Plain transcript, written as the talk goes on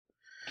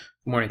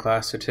Good morning,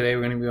 class. So today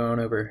we're going to be going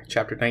over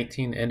Chapter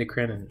 19,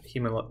 Endocrine and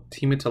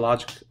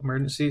Hematologic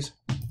Emergencies.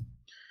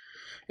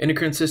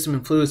 Endocrine system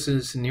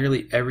influences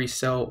nearly every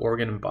cell,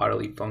 organ, and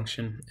bodily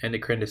function.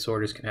 Endocrine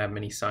disorders can have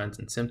many signs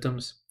and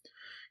symptoms.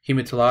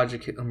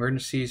 Hematologic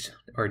emergencies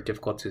are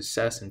difficult to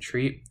assess and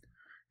treat.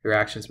 Your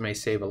actions may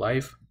save a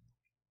life.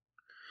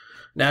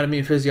 Anatomy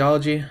and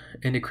physiology.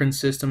 Endocrine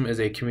system is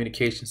a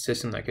communication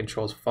system that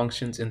controls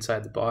functions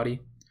inside the body.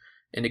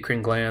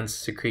 Endocrine glands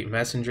secrete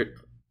messenger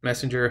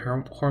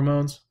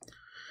hormones.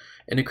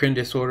 Endocrine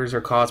disorders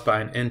are caused by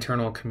an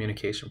internal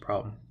communication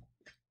problem.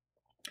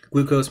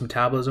 Glucose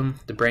metabolism.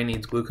 The brain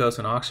needs glucose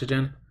and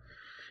oxygen.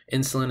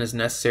 Insulin is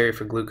necessary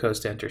for glucose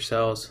to enter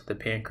cells. The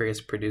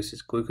pancreas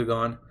produces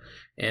glucagon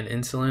and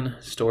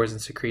insulin, stores and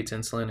secretes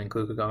insulin and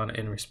glucagon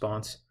in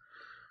response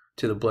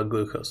to the blood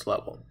glucose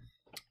level.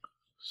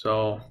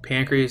 So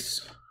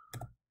pancreas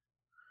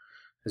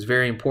is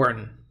very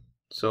important.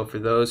 So for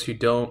those who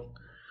don't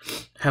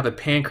have a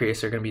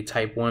pancreas, they're going to be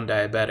type 1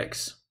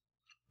 diabetics.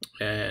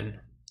 And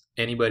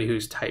anybody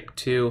who's type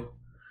 2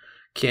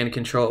 can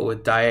control it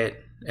with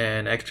diet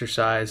and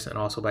exercise and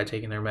also by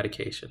taking their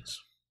medications.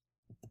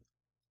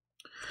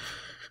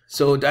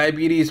 So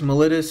diabetes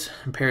mellitus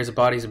impairs the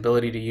body's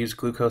ability to use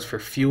glucose for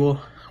fuel.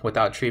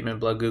 Without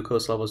treatment, blood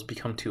glucose levels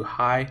become too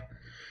high.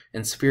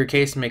 In severe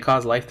cases, may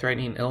cause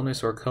life-threatening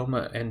illness or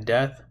coma and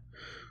death.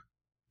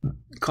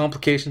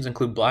 Complications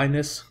include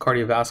blindness,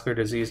 cardiovascular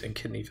disease, and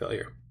kidney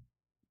failure.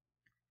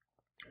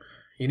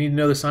 You need to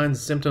know the signs and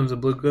symptoms of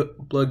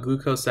blood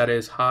glucose that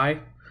is high,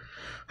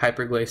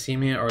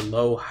 hyperglycemia, or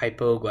low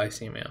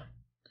hypoglycemia.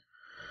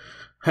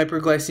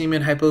 Hyperglycemia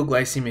and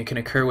hypoglycemia can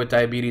occur with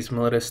diabetes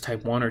mellitus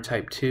type 1 or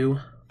type 2.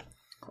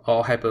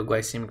 All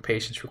hypoglycemic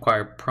patients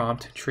require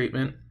prompt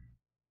treatment.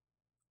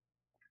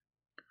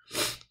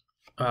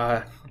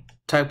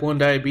 Type 1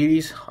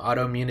 diabetes,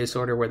 autoimmune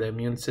disorder where the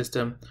immune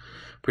system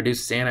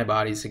produces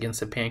antibodies against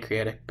the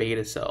pancreatic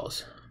beta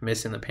cells,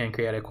 missing the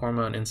pancreatic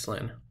hormone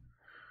insulin.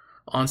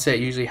 Onset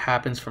usually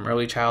happens from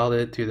early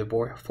childhood through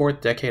the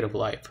fourth decade of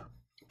life.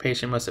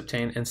 Patient must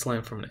obtain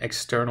insulin from an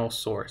external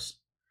source.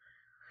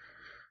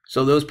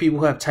 So those people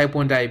who have type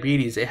 1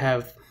 diabetes, they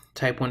have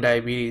type 1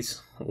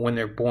 diabetes when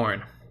they're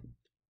born.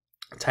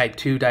 Type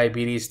 2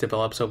 diabetes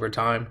develops over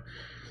time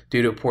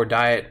due to poor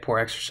diet, poor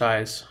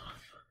exercise.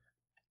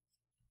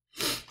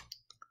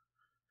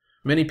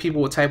 Many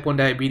people with type 1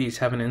 diabetes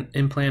have an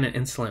implanted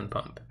insulin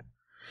pump.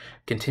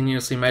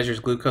 Continuously measures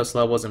glucose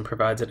levels and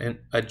provides an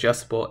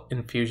adjustable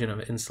infusion of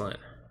insulin.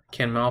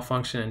 Can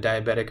malfunction and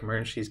diabetic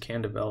emergencies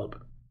can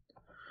develop.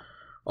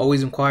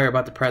 Always inquire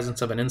about the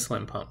presence of an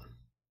insulin pump.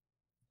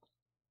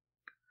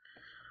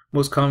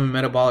 Most common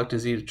metabolic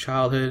disease of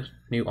childhood,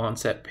 new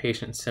onset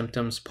patient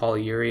symptoms,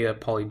 polyuria,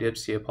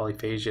 polydipsia,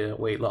 polyphagia,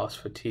 weight loss,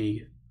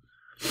 fatigue.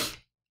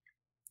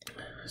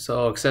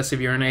 So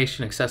excessive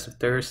urination, excessive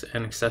thirst,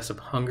 and excessive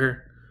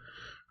hunger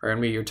are going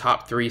to be your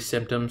top 3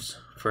 symptoms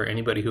for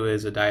anybody who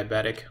is a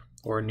diabetic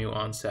or a new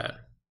onset.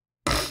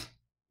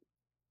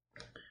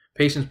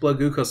 Patient's blood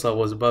glucose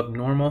level is above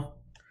normal.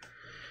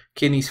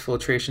 Kidney's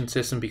filtration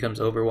system becomes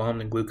overwhelmed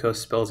and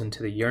glucose spills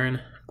into the urine.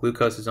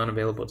 Glucose is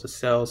unavailable to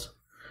cells.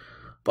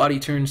 Body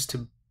turns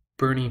to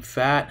burning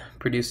fat,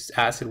 produces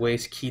acid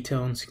waste,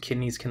 ketones.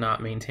 Kidneys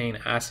cannot maintain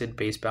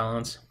acid-base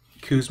balance.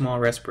 Kussmaul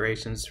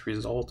respirations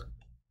result.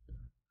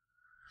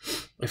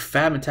 If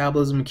fat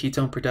metabolism and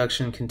ketone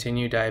production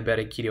continue,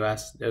 diabetic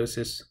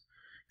ketoacidosis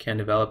can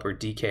develop, or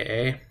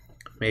DKA,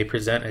 may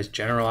present as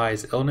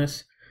generalized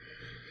illness.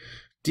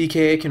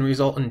 DKA can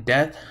result in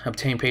death.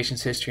 Obtain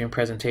patient's history and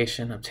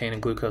presentation. Obtain a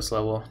glucose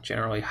level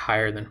generally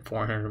higher than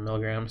 400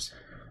 milligrams.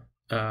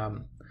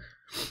 So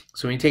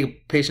when you take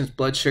a patient's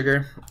blood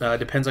sugar,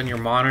 depends on your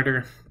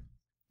monitor.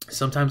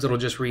 Sometimes it'll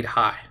just read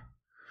high.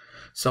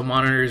 Some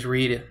monitors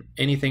read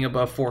anything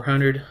above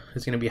 400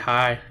 is going to be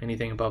high.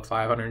 Anything above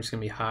 500 is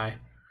going to be high.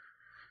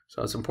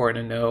 So it's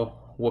important to know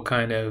what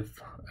kind of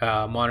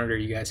monitor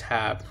you guys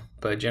have.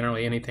 But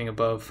generally anything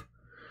above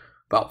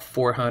about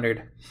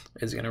 400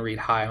 is going to read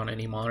high on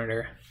any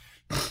monitor.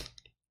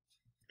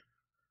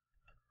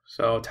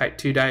 So type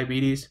 2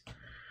 diabetes,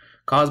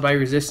 caused by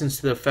resistance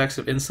to the effects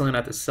of insulin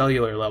at the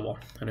cellular level.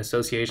 An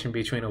association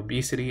between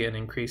obesity and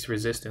increased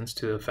resistance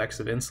to the effects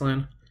of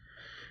insulin.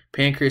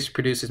 Pancreas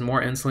produces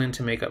more insulin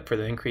to make up for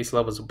the increased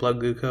levels of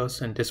blood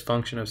glucose and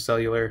dysfunction of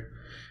cellular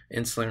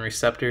insulin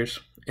receptors.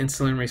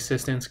 Insulin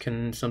resistance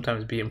can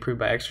sometimes be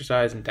improved by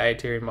exercise and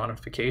dietary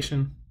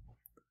modification.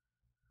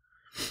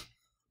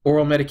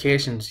 Oral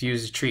medications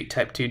used to treat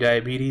type 2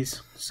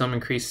 diabetes. Some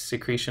increase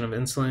secretion of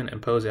insulin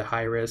and pose a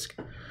high risk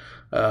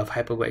of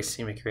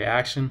hypoglycemic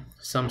reaction.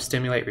 Some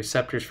stimulate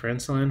receptors for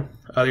insulin.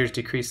 Others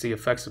decrease the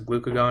effects of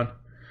glucagon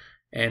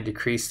and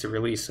decrease the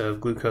release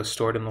of glucose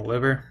stored in the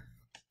liver.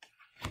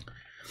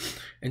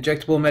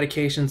 Injectable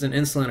medications and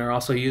insulin are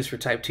also used for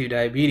type 2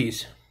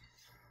 diabetes.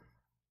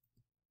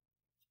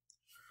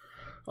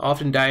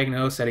 Often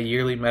diagnosed at a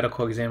yearly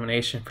medical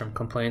examination from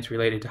complaints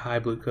related to high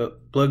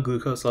blood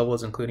glucose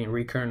levels, including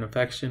recurrent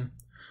infection,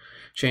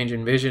 change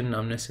in vision,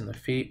 numbness in the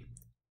feet.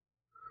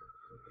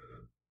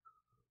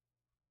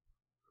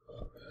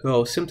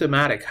 So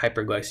symptomatic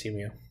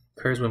hyperglycemia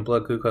occurs when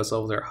blood glucose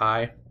levels are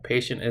high.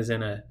 Patient is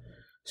in a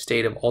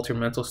state of altered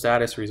mental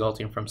status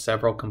resulting from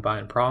several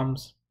combined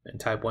problems. And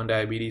type 1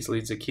 diabetes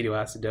leads to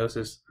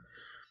ketoacidosis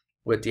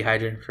with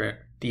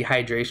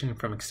dehydration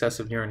from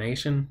excessive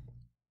urination.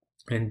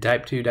 And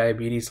type 2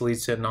 diabetes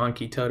leads to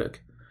non-ketotic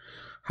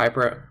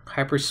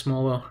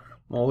hypersmolar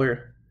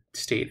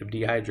state of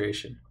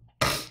dehydration.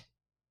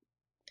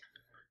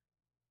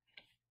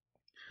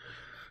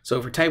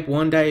 So for type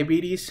 1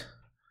 diabetes,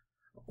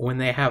 when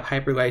they have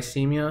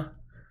hyperglycemia,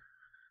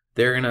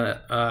 they're going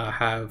to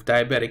have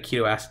diabetic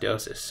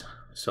ketoacidosis.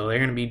 So they're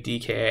going to be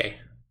DKA.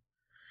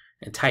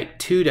 And type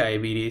 2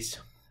 diabetes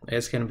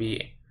is going to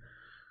be,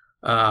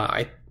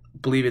 I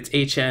believe it's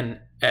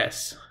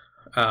HNS.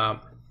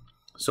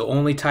 So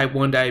only type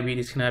 1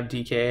 diabetes can have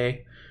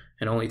DKA,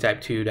 and only type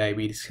 2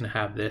 diabetes can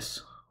have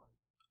this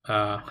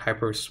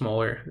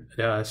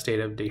hypersmolar state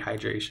of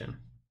dehydration.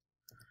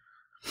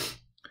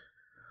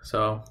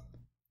 So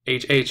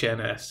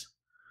HNS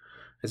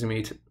is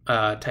going to be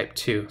type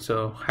 2.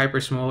 So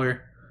hypersmolar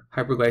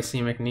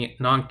hyperglycemic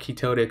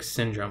non-ketotic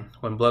syndrome,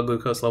 when blood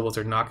glucose levels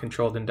are not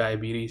controlled in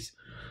diabetes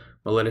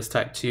mellitus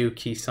type 2.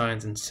 Key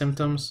signs and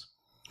symptoms: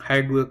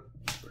 high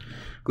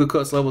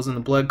glucose levels in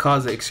the blood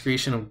cause the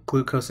excretion of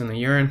glucose in the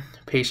urine.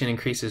 Patient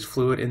increases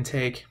fluid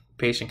intake.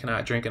 Patient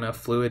cannot drink enough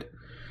fluid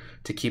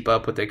to keep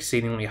up with the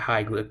exceedingly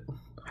high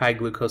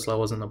glucose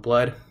levels in the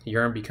blood.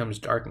 Urine becomes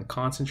dark and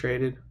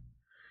concentrated.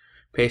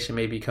 Patient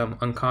may become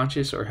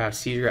unconscious or have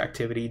seizure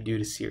activity due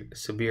to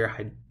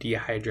severe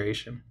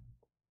dehydration.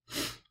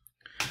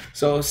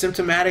 So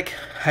symptomatic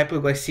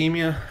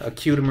hypoglycemia,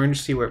 acute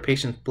emergency where a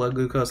patient's blood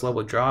glucose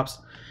level drops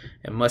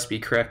and must be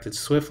corrected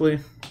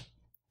swiftly.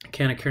 It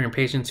can occur in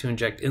patients who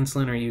inject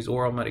insulin or use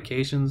oral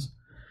medications.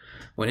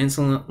 When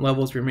insulin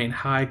levels remain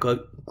high,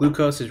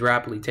 glucose is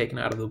rapidly taken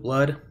out of the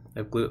blood.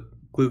 If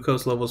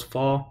glucose levels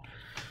fall,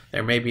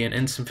 there may be an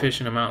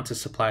insufficient amount to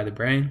supply the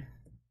brain.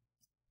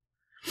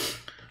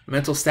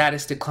 Mental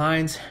status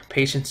declines.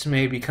 Patients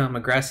may become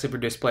aggressive or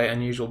display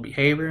unusual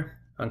behavior.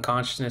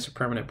 Unconsciousness or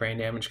permanent brain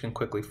damage can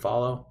quickly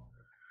follow.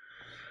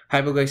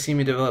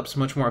 Hypoglycemia develops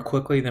much more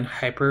quickly than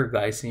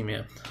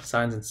hyperglycemia.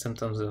 Signs and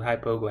symptoms of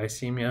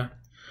hypoglycemia.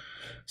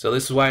 So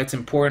this is why it's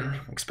important,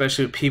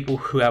 especially with people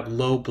who have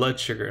low blood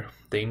sugar.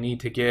 They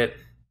need to get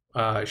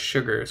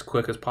sugar as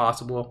quick as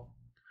possible.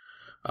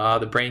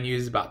 The brain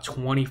uses about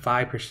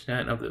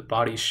 25% of the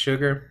body's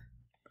sugar.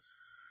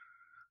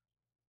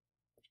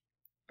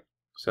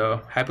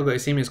 So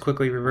hypoglycemia is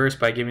quickly reversed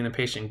by giving the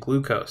patient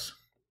glucose.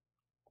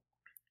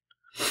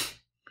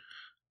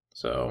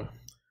 So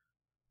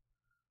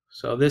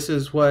this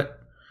is what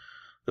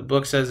the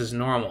book says is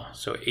normal.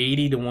 So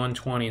 80 to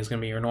 120 is going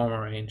to be your normal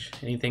range.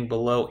 Anything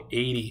below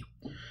 80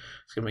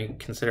 is going to be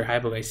considered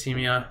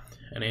hypoglycemia,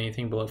 and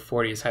anything below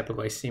 40 is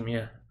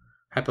hypoglycemic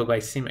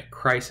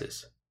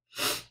crisis.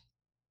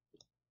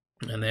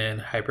 And then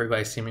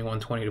hyperglycemia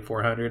 120 to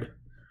 400.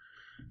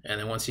 And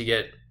then once you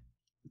get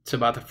to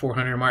about the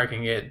 400 mark, you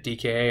can get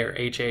DKA or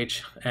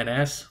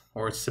HNS,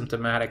 or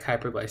symptomatic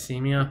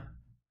hyperglycemia,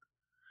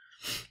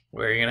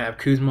 where you're going to have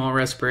Kussmaul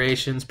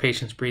respirations,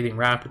 patients breathing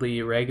rapidly,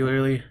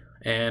 irregularly,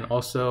 and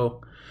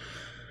also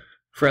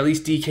for at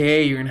least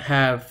DKA, you're going to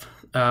have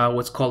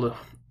what's called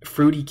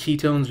fruity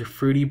ketones or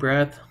fruity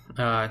breath.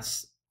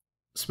 It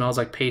smells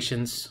like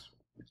patients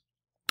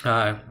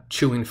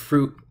chewing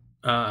fruit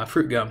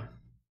gum.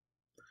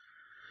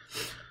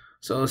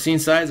 So scene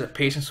size of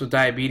patients with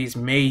diabetes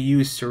may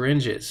use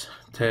syringes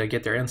to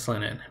get their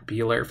insulin in. Be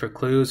alert for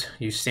clues.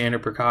 Use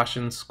standard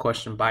precautions.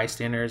 Question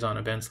bystanders on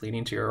events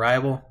leading to your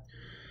arrival.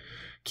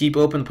 Keep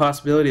open the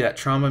possibility that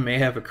trauma may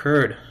have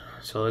occurred.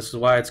 So this is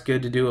why it's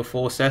good to do a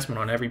full assessment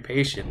on every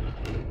patient,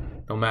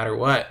 no matter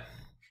what.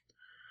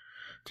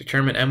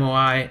 Determine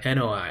MOI,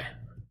 NOI.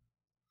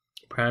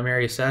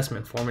 Primary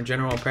assessment. Form a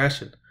general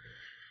impression.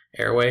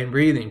 Airway and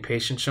breathing.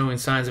 Patient showing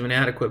signs of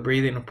inadequate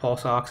breathing and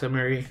pulse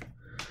oximetry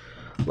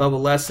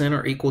level less than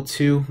or equal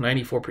to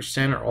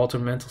 94%, or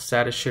altered mental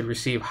status should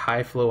receive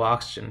high flow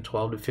oxygen,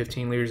 12 to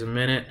 15 liters a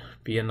minute,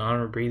 via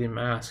non-breathing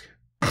mask.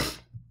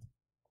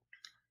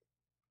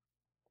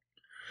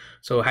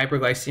 So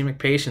hyperglycemic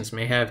patients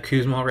may have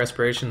Kussmaul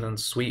respirations and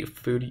sweet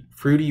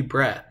fruity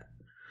breath.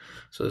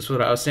 So this is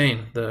what I was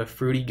saying, the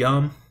fruity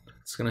gum,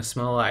 it's going to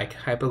smell like.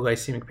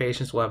 Hypoglycemic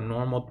patients will have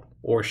normal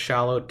or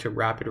shallow to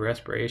rapid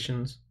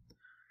respirations.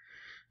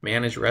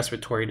 Manage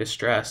respiratory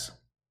distress.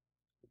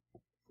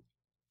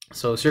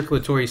 So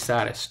circulatory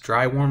status: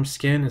 dry warm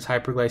skin is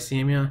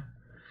hyperglycemia.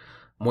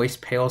 Moist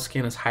pale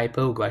skin is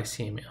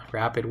hypoglycemia.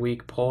 Rapid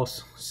weak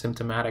pulse,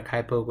 symptomatic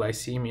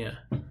hypoglycemia.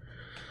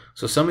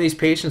 So some of these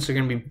patients are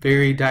going to be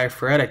very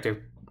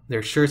diaphoretic.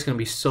 Their shirt's going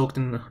to be soaked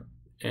in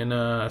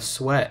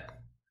sweat.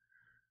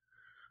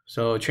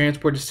 So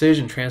transport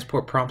decision: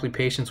 transport promptly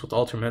patients with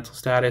altered mental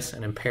status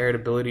and impaired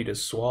ability to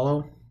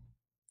swallow.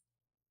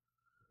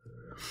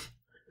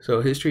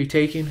 So history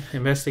taking: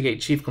 investigate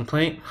chief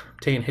complaint,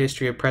 obtain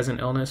history of present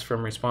illness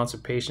from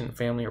responsive patient,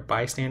 family, or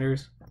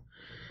bystanders.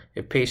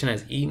 If patient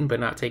has eaten but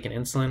not taken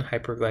insulin,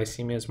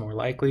 hyperglycemia is more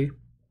likely.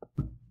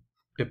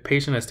 If a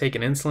patient has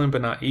taken insulin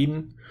but not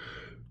eaten,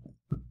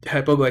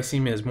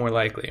 hypoglycemia is more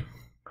likely.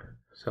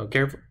 So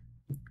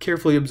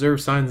carefully observe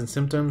signs and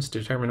symptoms to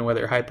determine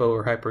whether hypo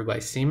or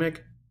hyperglycemic.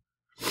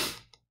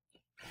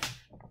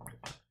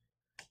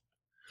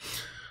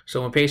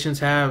 So when patients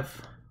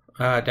have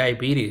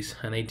diabetes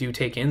and they do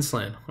take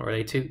insulin or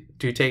they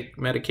do take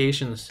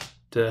medications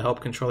to help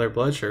control their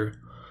blood sugar,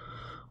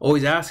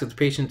 always ask if the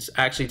patient's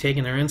actually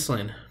taking their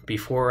insulin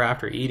before or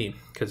after eating,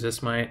 because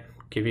this might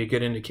give you a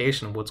good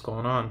indication of what's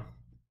going on.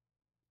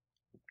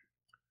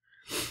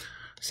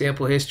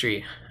 Sample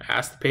history.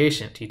 Ask the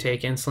patient, do you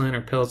take insulin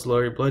or pills to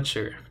lower your blood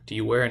sugar? Do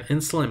you wear an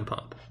insulin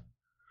pump?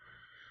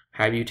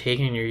 Have you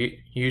taken your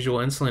usual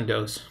insulin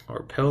dose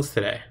or pills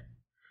today?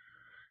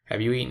 Have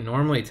you eaten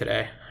normally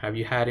today? Have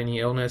you had any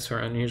illness or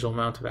unusual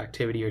amount of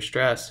activity or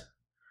stress?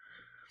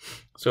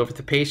 So if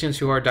the patients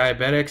who are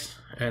diabetics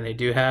and they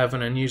do have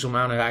an unusual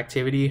amount of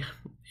activity,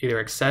 either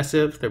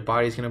excessive, their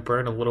body's going to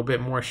burn a little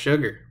bit more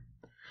sugar.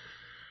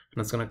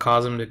 And it's going to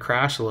cause them to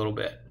crash a little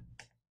bit.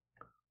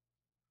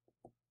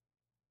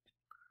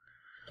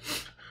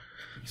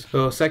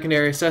 So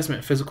secondary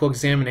assessment, physical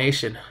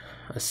examination.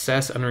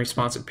 Assess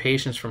unresponsive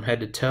patients from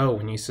head to toe.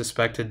 When you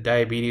suspect a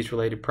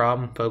diabetes-related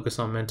problem, focus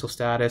on mental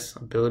status,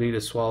 ability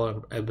to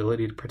swallow,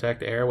 ability to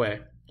protect the airway.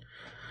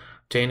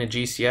 Obtain a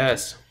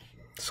GCS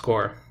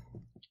score.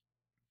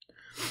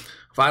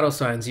 Vital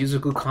signs. Use a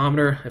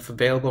glucometer if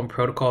available and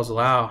protocols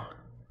allow.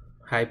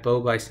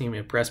 Hypoglycemia.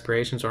 If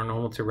respirations are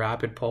normal to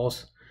rapid,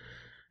 pulse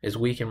is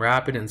weak and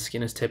rapid, and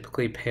skin is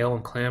typically pale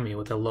and clammy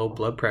with a low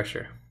blood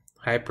pressure.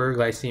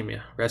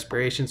 Hyperglycemia.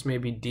 Respirations may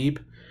be deep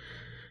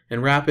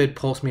and rapid,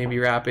 pulse may be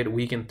rapid,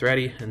 weak and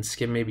thready, and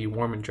skin may be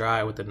warm and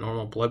dry with a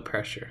normal blood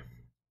pressure.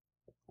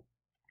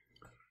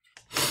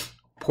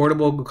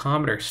 Portable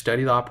glucometer.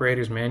 Study the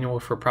operator's manual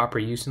for proper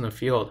use in the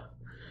field.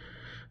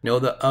 Know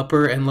the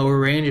upper and lower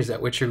ranges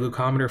at which your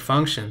glucometer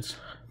functions.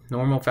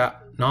 Normal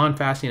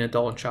non-fasting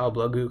adult and child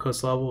blood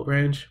glucose level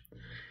range,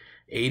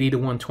 80 to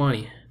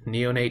 120.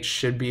 Neonates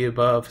should be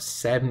above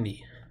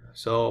 70.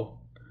 So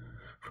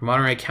for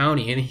Monterey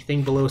County,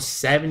 anything below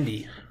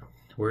 70,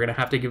 we're going to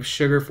have to give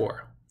sugar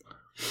for.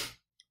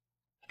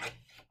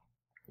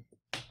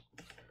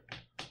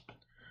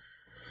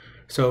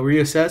 So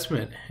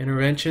reassessment,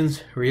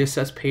 interventions,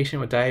 reassess patient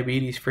with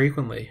diabetes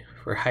frequently.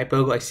 For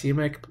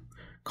hypoglycemic,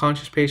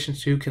 conscious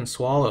patients who can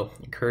swallow,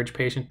 encourage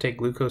patient to take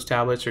glucose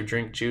tablets or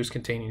drink juice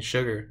containing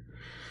sugar.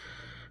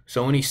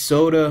 So any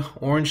soda,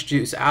 orange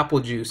juice, apple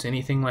juice,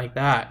 anything like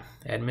that,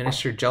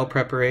 administer gel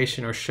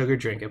preparation or sugar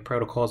drink if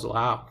protocols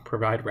allow.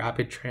 Provide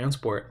rapid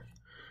transport.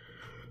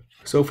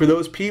 So for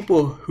those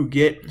people who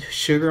get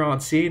sugar on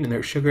scene and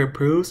their sugar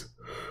improves,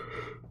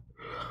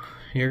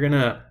 you're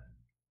gonna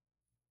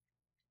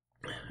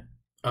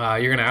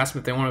ask them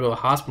if they want to go to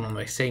the hospital, and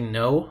they say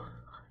no.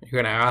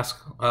 You're gonna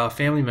ask a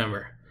family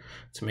member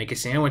to make a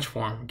sandwich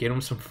for them, get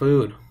them some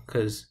food,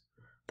 because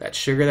that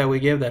sugar that we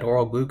give, that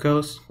oral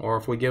glucose, or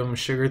if we give them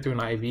sugar through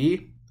an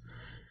IV,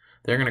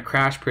 they're gonna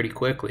crash pretty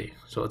quickly.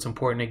 So it's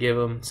important to give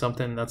them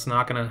something that's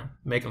not gonna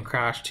make them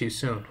crash too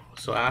soon.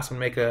 So ask them to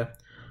make a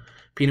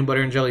peanut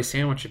butter and jelly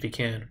sandwich if you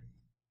can.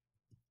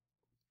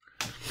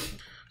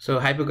 So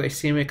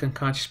hypoglycemic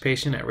unconscious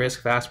patient at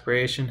risk of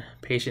aspiration.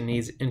 Patient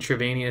needs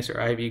intravenous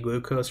or IV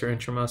glucose or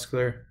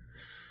intramuscular,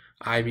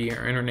 IV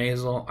or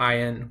intranasal,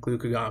 IN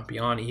glucagon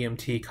beyond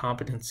EMT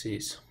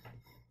competencies.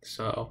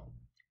 So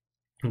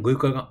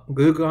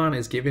glucagon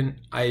is given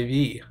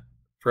IV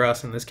for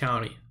us in this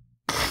county.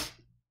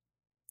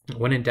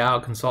 When in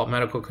doubt, consult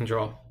medical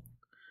control.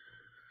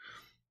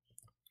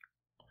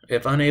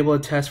 If unable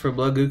to test for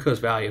blood glucose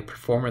value,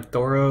 perform a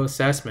thorough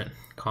assessment.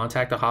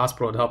 Contact the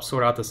hospital to help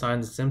sort out the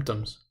signs and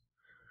symptoms.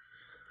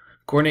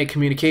 Coordinate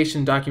communication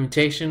and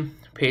documentation.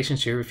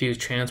 Patients who refuse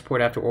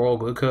transport after oral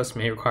glucose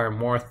may require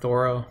more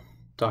thorough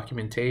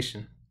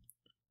documentation.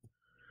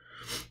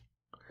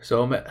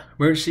 So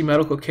emergency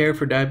medical care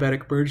for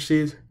diabetic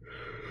emergencies.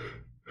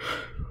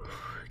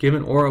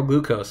 Given oral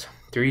glucose.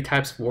 3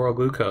 types of oral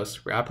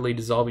glucose: rapidly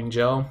dissolving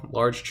gel,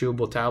 large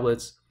chewable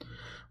tablets,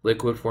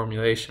 liquid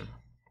formulation.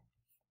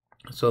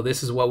 So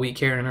this is what we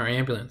carry in our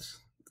ambulance.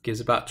 It gives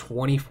about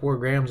 24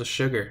 grams of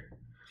sugar.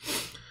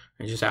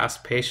 And just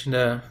ask the patient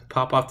to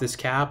pop off this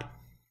cap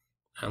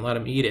and let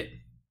them eat it.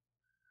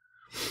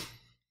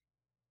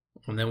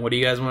 And then what do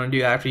you guys want to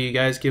do after you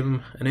guys give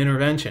them an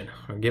intervention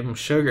or give them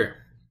sugar?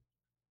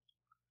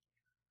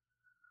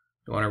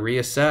 You want to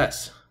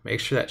reassess. Make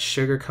sure that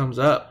sugar comes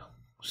up.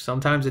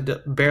 Sometimes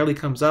it barely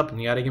comes up and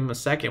you got to give them a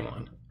second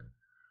one.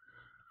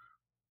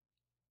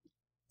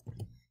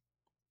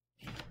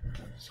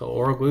 So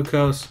oral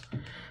glucose,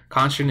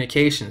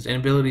 contraindications,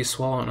 inability to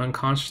swallow and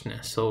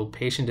unconsciousness. So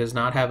patient does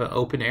not have an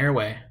open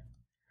airway.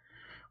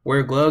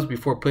 Wear gloves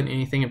before putting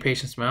anything in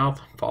patient's mouth.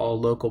 Follow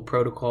local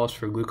protocols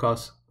for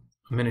glucose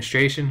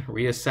administration.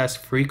 Reassess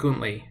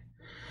frequently.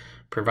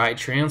 Provide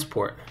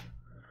transport.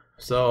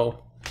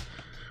 So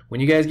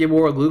when you guys give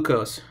oral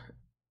glucose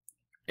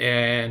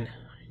and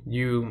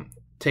you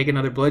take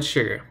another blood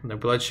sugar, the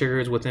blood sugar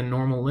is within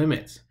normal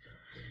limits,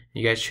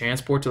 you guys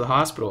transport to the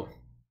hospital,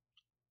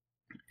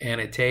 and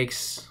it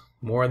takes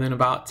more than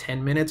about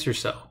 10 minutes or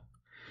so,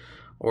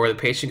 or the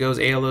patient goes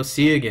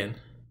ALOC again,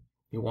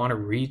 you want to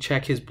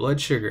recheck his blood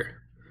sugar.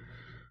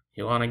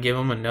 You want to give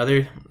him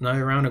another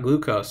round of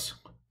glucose.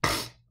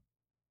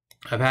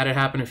 I've had it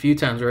happen a few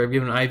times where I've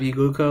given IV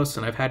glucose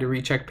and I've had to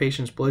recheck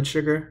patient's blood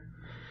sugar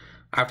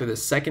after the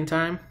second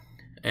time,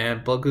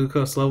 and blood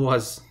glucose level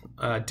has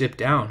dipped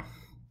down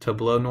to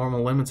below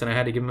normal limits, and I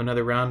had to give him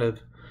another round of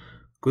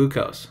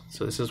glucose.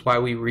 So this is why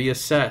we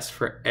reassess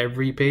for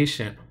every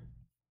patient.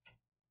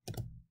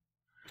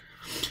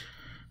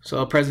 So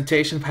a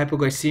presentation of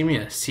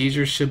hypoglycemia.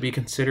 Seizures should be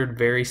considered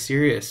very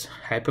serious.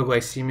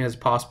 Hypoglycemia as a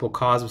possible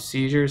cause of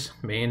seizures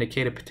may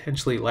indicate a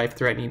potentially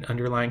life-threatening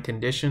underlying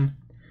condition.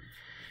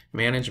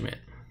 Management.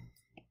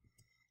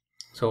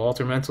 So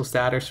altered mental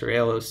status or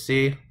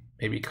ALOC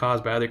may be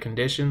caused by other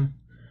condition,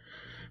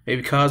 may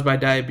be caused by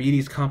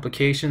diabetes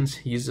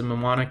complications. Use the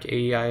mnemonic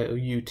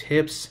AEIOU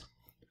tips.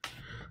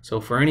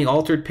 So for any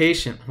altered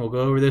patient, we'll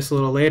go over this a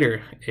little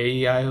later.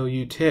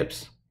 AEIOU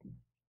tips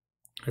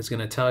is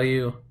going to tell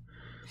you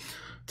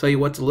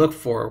what to look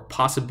for,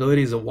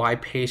 possibilities of why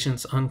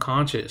patients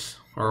unconscious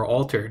or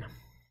altered.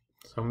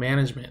 So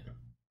management.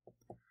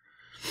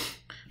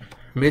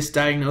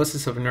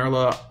 Misdiagnosis of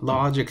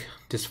neurologic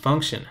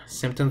dysfunction.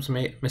 Symptoms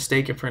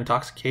mistaken for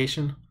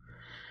intoxication.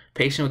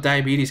 Patient with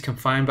diabetes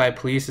confined by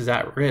police is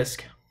at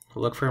risk.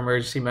 Look for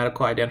emergency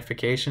medical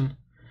identification.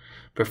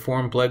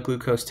 Perform blood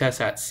glucose tests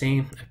at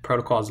scene if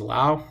protocols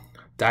allow.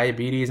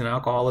 Diabetes and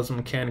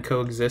alcoholism can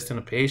coexist in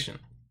a patient.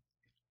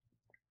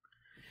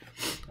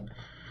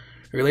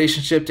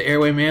 Relationship to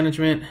airway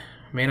management.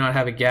 May not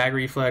have a gag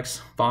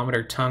reflex. Vomit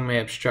or tongue may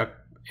obstruct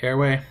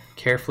airway.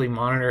 Carefully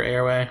monitor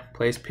airway.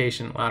 Place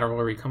patient lateral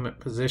recumbent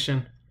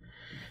position.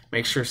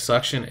 Make sure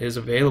suction is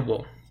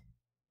available.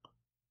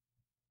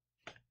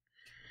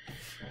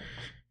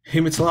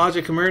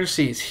 Hematologic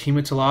emergencies.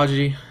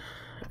 Hematology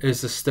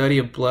is the study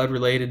of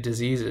blood-related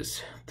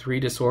diseases. 3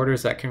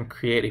 disorders that can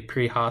create a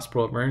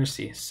pre-hospital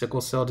emergency: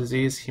 sickle cell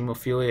disease,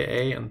 hemophilia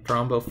A, and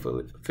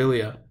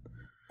thrombophilia.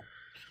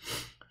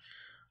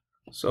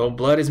 So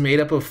blood is made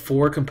up of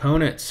 4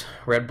 components.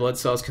 Red blood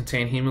cells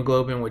contain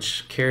hemoglobin,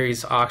 which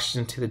carries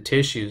oxygen to the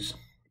tissues.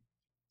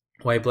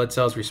 White blood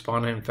cells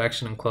respond to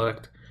infection and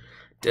collect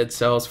dead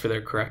cells for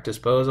their correct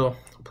disposal.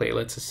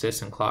 Platelets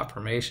assist in clot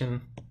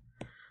formation.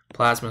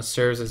 Plasma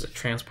serves as a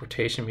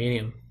transportation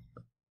medium.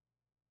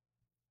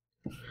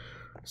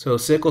 So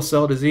sickle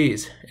cell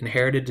disease.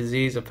 Inherited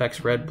disease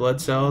affects red blood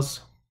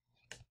cells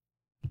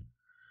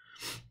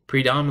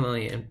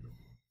predominantly in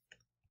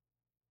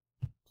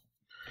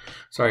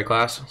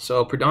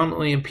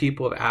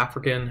people of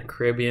African,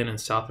 Caribbean, and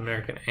South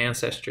American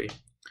ancestry.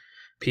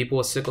 People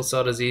with sickle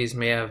cell disease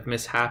may have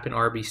mishap in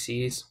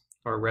RBCs,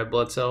 or red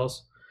blood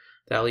cells,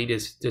 that lead to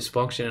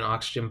dysfunction in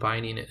oxygen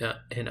binding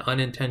and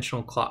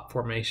unintentional clot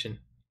formation.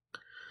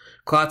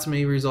 Clots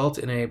may result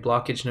in a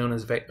blockage known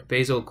as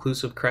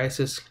vaso-occlusive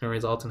crisis, can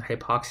result in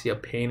hypoxia,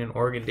 pain, and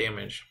organ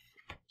damage.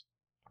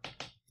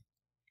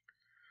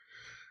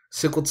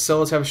 Sickled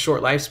cells have a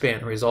short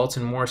lifespan, results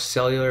in more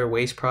cellular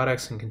waste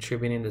products and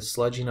contributing to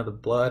sludging of the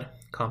blood.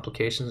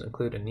 Complications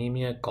include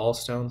anemia,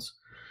 gallstones,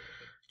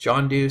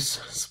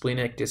 jaundice,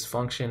 splenic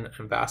dysfunction,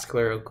 and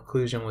vascular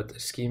occlusion with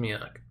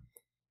ischemia.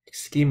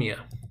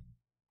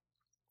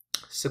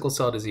 Sickle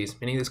cell disease.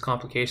 Many of these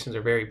complications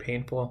are very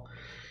painful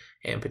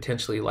and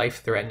potentially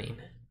life-threatening.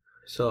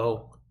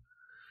 So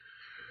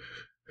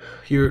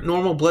your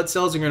normal blood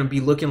cells are going to be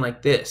looking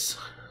like this.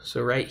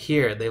 So right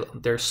here,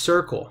 they're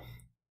circle.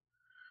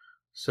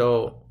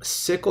 So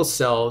sickle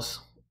cells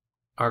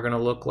are going to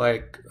look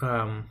like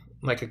a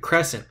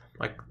crescent,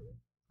 like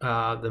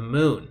the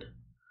moon.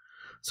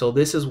 So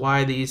this is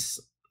why these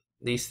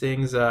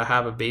things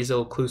have a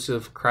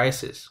vaso-occlusive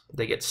crisis.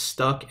 They get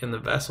stuck in the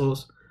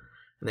vessels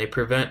and they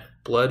prevent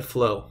blood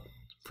flow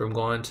from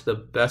going to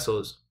the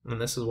vessels. And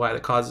this is why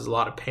it causes a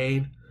lot of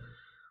pain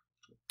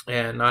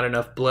and not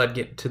enough blood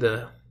getting to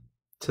the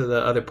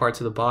other parts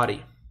of the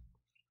body.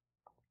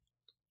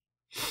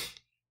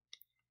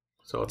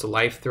 So it's a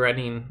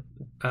life-threatening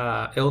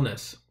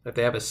illness that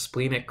they have a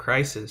splenic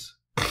crisis.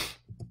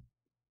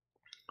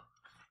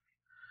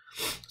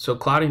 So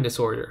clotting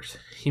disorders.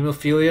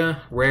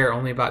 Hemophilia, rare,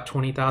 only about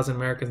 20,000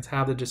 Americans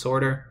have the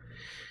disorder.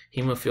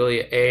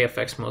 Hemophilia A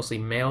affects mostly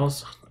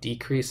males,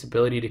 decreased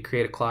ability to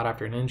create a clot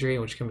after an injury,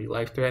 which can be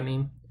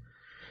life-threatening.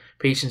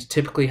 Patients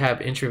typically have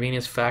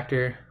intravenous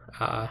factor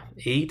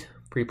 8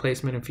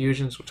 replacement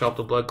infusions, which help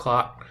the blood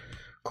clot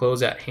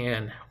close at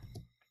hand.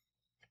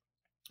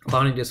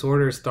 Clotting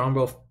disorders,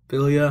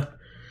 thrombophilia,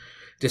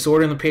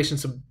 disorder in the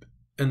patient's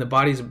and the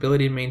body's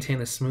ability to maintain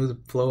a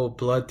smooth flow of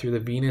blood through the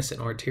venous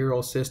and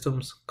arterial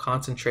systems.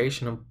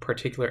 Concentration of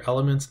particular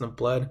elements in the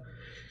blood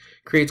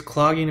creates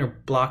clogging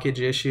or blockage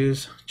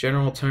issues.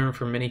 General term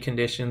for many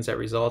conditions that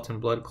result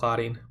in blood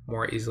clotting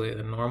more easily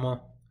than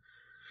normal.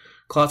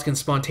 Clots can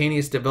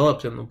spontaneously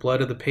develop in the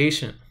blood of the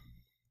patient.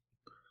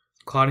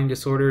 Clotting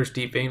disorders,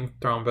 deep vein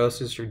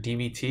thrombosis or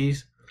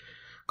DVTs.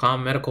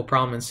 Common medical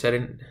problem in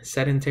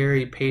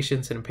sedentary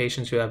patients and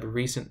patients who have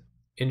recent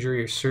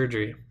injury, or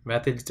surgery.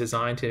 Methods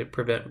designed to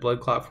prevent blood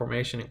clot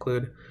formation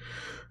include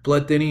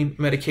blood thinning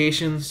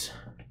medications,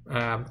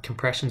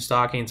 compression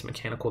stockings,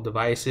 mechanical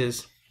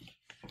devices.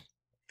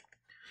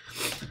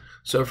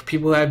 So for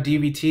people who have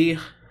DVT,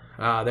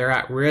 they're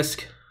at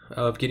risk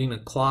of getting a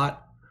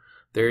clot.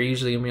 They're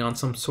usually going to be on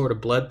some sort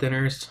of blood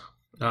thinners,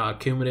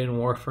 Coumadin,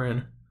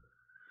 warfarin,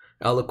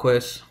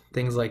 Eliquis,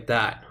 things like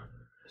that.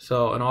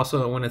 So, and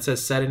also when it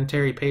says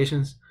sedentary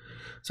patients,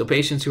 so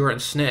patients who are in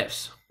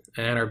SNFs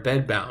and are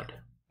bedbound,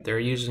 they're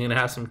usually going to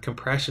have some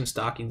compression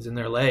stockings in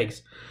their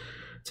legs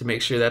to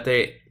make sure that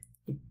they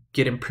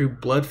get improved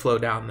blood flow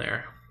down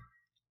there.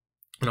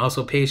 And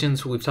also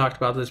patients, we've talked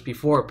about this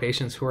before,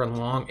 patients who are on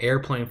long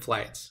airplane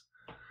flights,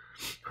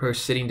 who are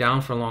sitting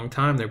down for a long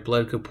time, their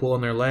blood could pool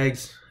in their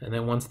legs, and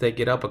then once they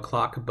get up, a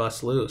clot could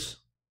bust loose.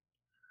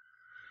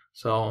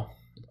 So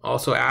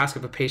also ask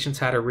if a patient's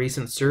had a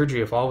recent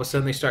surgery. If all of a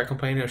sudden they start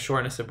complaining of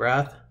shortness of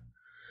breath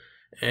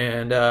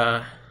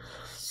and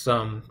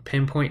some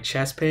pinpoint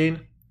chest pain,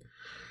 it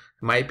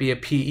might be a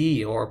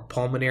PE or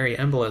pulmonary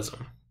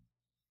embolism.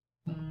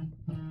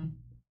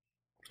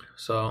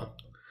 So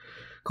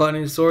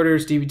clotting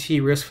disorders,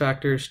 DVT, risk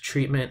factors,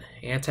 treatment,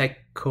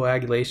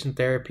 anticoagulation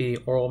therapy,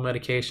 oral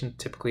medication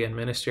typically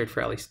administered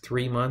for at least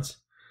 3 months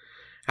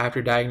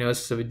after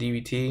diagnosis of a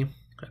DVT.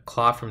 A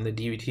clot from the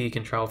DVT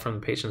can travel from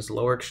the patient's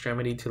lower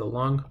extremity to the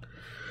lung,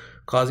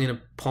 causing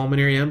a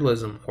pulmonary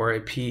embolism or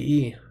a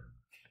PE.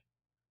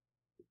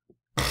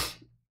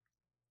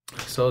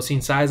 So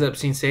scene size up,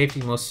 scene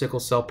safety. Most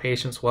sickle cell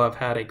patients will have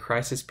had a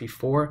crisis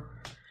before.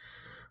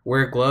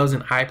 Wear gloves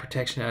and eye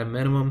protection at a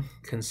minimum.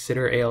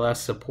 Consider ALS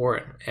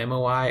support.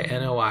 MOI,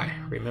 NOI.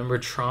 Remember,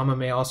 trauma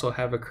may also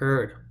have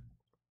occurred.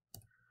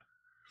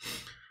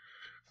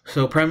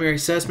 So primary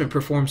assessment,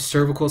 perform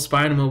cervical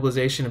spine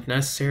immobilization if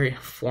necessary.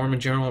 Form a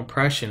general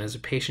impression. Is a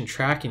patient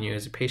tracking you?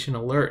 Is a patient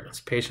alert? Is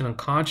a patient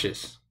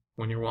unconscious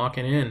when you're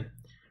walking in?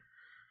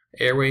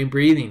 Airway and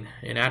breathing.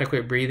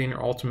 Inadequate breathing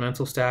or altered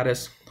mental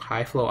status.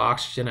 High flow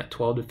oxygen at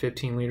 12 to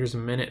 15 liters a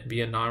minute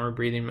via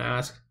non-rebreathing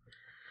mask.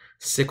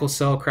 Sickle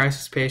cell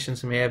crisis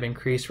patients may have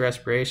increased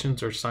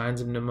respirations or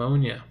signs of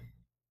pneumonia.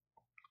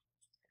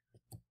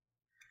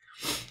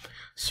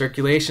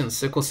 Circulation.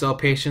 Sickle cell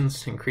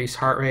patients, increased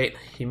heart rate,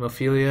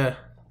 hemophilia,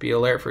 be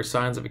alert for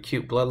signs of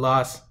acute blood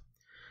loss.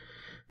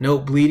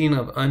 Note bleeding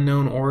of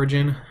unknown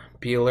origin,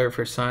 be alert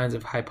for signs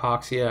of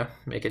hypoxia,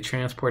 make a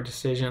transport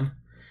decision.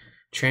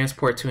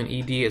 Transport to an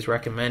ED is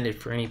recommended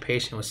for any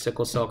patient with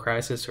sickle cell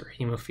crisis or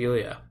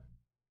hemophilia.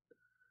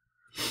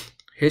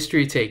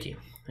 History taking.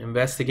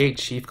 Investigate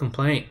chief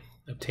complaint.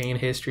 Obtain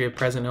history of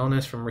present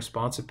illness from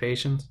responsive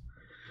patients,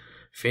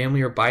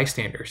 family, or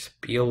bystanders.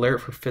 Be alert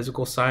for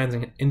physical signs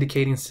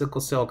indicating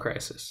sickle cell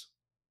crisis.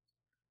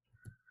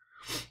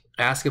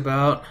 Ask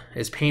about,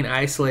 is pain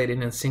isolated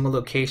in a single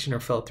location or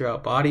felt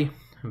throughout body?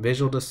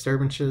 Visual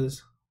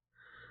disturbances,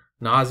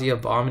 nausea,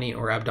 vomiting,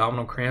 or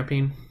abdominal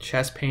cramping,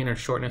 chest pain or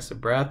shortness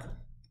of breath.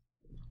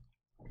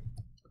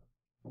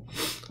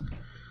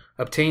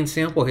 Obtain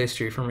sample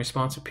history from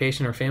responsive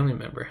patient or family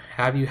member.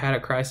 Have you had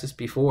a crisis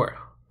before?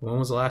 When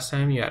was the last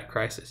time you had a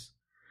crisis?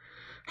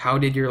 How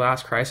did your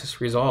last crisis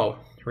resolve?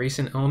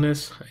 Recent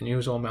illness,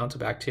 unusual amounts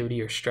of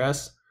activity or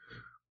stress.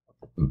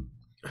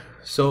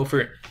 So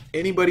for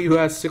anybody who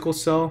has sickle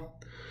cell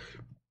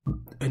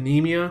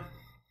anemia,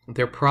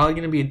 they're probably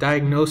going to be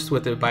diagnosed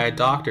with it by a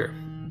doctor.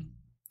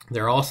 They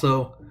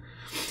also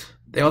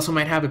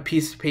might have a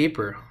piece of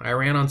paper. I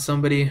ran on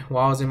somebody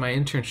while I was in my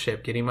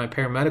internship getting my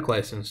paramedic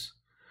license,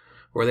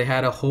 where they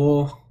had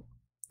a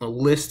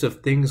list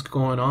of things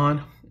going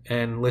on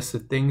and list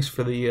of things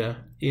for the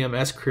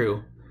EMS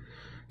crew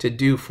to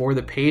do for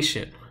the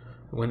patient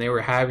when they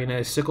were having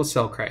a sickle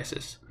cell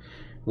crisis.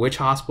 Which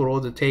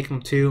hospital to take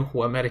them to,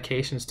 what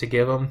medications to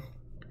give them.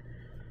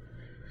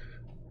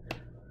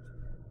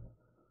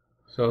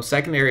 So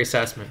secondary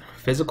assessment,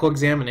 physical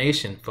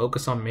examination,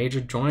 focus on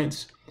major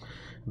joints,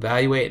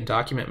 evaluate and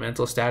document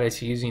mental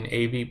status using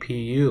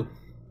AVPU.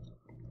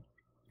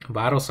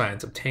 Vital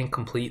signs, obtain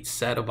complete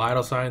set of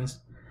vital signs.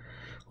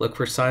 Look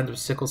for signs of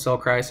sickle cell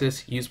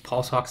crisis. Use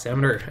pulse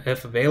oximeter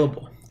if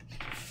available.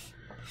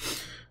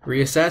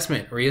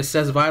 Reassessment,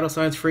 reassess vital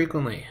signs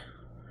frequently.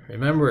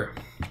 Remember,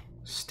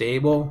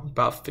 stable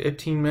about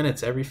 15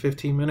 minutes, every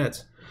 15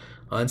 minutes.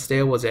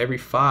 Unstable was every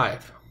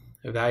 5.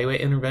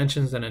 Evaluate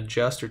interventions and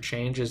adjust or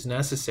change as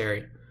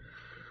necessary.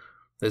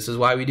 This is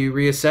why we do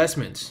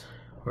reassessments.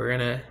 We're going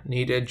to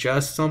need to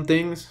adjust some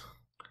things.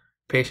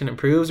 Patient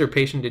improves or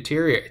patient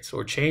deteriorates,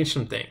 or change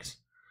some things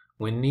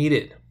when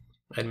needed.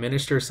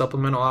 Administer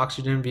supplemental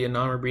oxygen via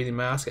non-rebreathing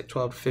mask at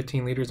 12 to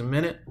 15 liters a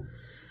minute.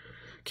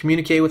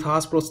 Communicate with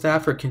hospital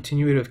staff for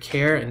continuity of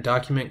care and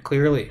document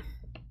clearly.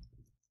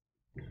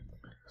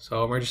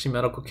 So emergency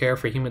medical care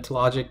for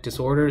hematologic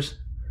disorders,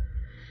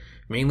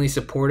 mainly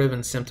supportive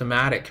and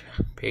symptomatic.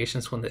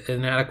 Patients with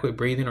inadequate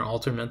breathing or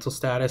altered mental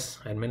status,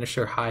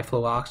 administer high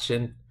flow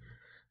oxygen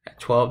at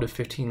 12 to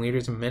 15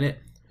 liters a minute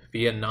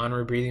via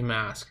non-rebreathing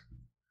mask.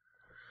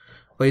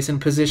 Place in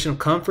position of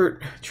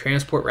comfort,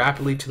 transport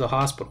rapidly to the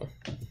hospital.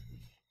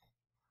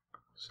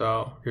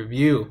 So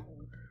review.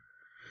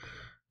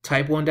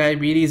 Type 1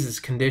 diabetes is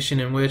a condition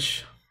in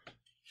which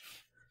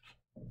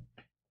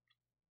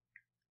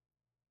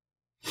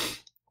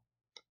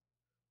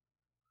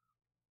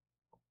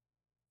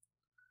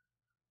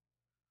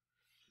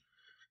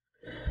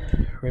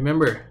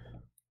remember,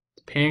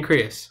 the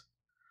pancreas,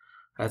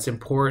 that's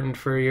important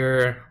for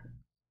your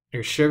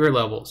sugar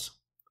levels.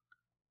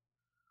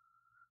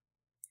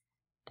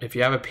 If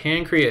you have a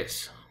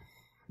pancreas,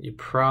 you're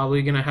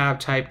probably going to have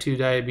type 2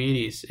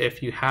 diabetes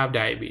if you have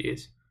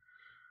diabetes.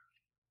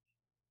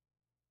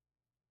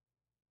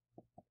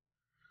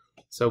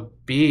 So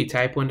B,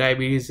 type 1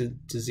 diabetes is a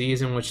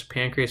disease in which the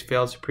pancreas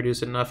fails to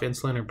produce enough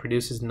insulin or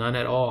produces none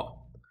at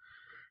all.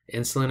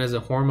 Insulin is a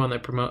hormone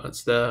that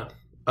promotes the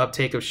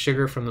uptake of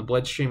sugar from the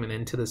bloodstream and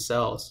into the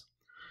cells.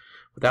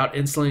 Without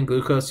insulin,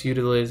 glucose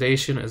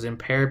utilization is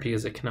impaired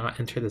because it cannot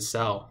enter the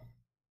cell.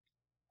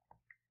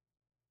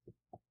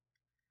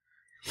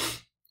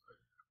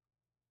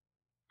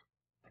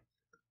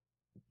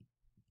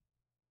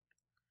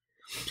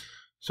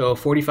 So a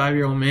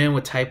 45-year-old man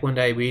with type 1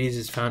 diabetes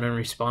is found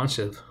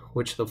unresponsive.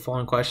 Which of the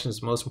following questions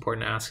is most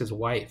important to ask his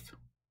wife?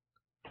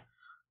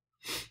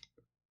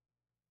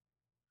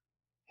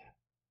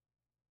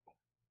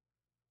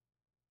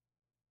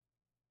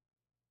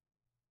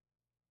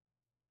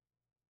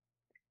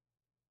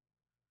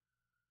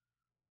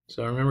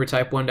 So remember,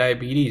 type 1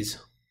 diabetes,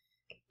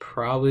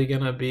 probably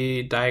going to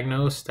be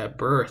diagnosed at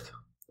birth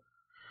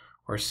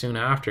or soon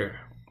after.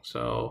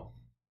 So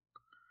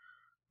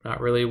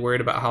not really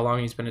worried about how long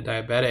he's been a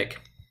diabetic.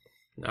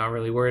 Not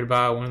really worried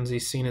about when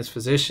he's seen his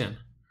physician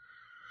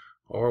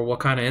or what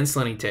kind of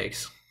insulin he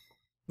takes.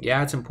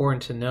 Yeah, it's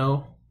important to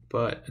know,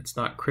 but it's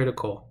not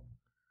critical.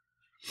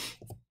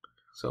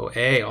 So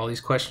A, all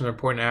these questions are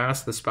important to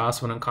ask the spouse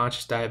of an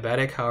unconscious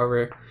diabetic.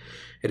 However,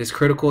 it is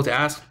critical to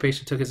ask if the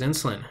patient took his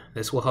insulin.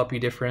 This will help you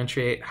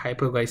differentiate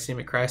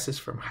hypoglycemic crisis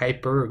from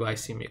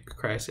hyperglycemic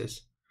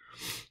crisis.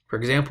 For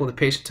example, if the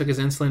patient took his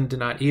insulin, did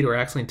not eat, or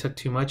accidentally took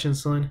too much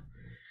insulin,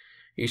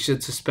 you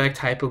should suspect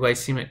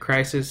hypoglycemic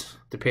crisis.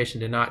 If the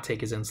patient did not take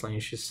his insulin, you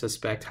should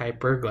suspect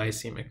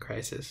hyperglycemic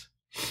crisis.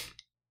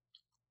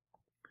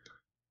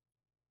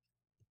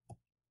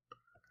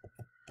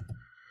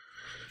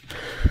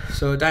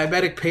 So a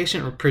diabetic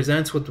patient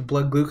presents with the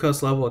blood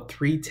glucose level of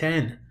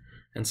 310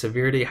 and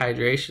severe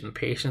dehydration. The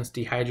patient's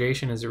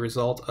dehydration is a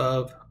result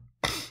of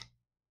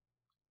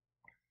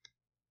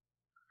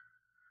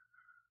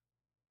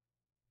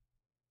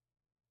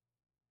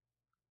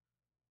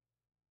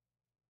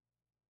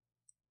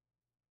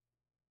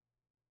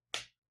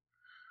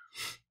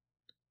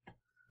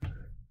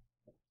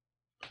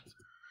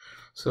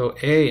So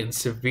A, in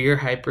severe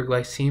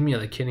hyperglycemia,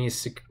 the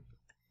kidneys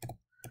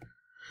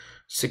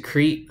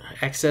secrete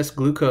excess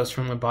glucose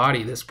from the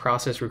body. This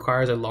process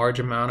requires a large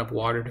amount of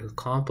water to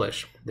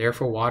accomplish.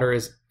 Therefore, water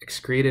is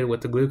excreted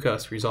with the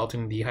glucose,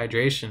 resulting in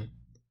dehydration.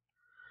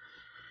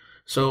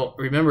 So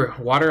remember,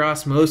 water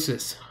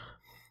osmosis.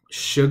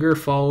 Sugar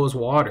follows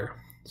water.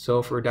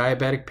 So for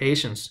diabetic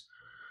patients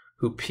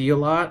who pee a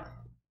lot,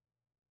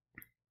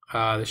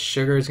 the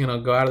sugar is going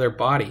to go out of their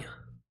body.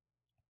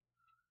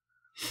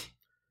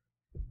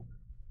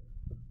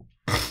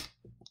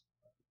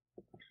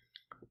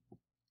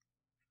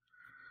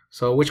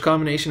 So which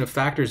combination of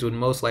factors would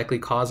most likely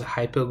cause a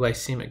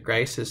hypoglycemic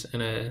crisis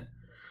in a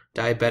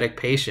diabetic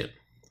patient?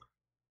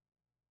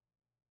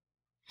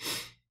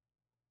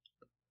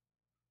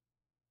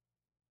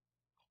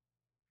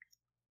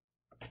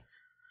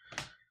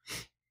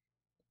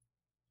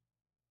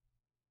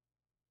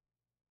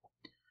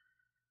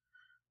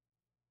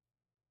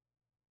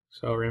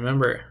 So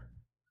remember,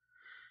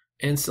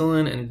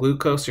 insulin and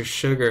glucose or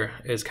sugar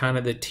is kind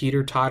of the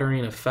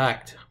teeter-tottering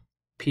effect.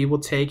 People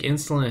take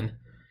insulin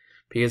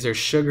because their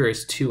sugar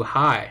is too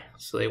high,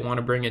 so they want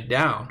to bring it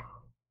down.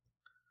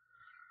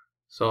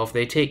 So if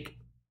they take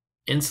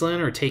insulin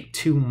or take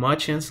too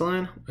much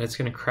insulin, it's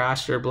going to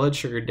crash their blood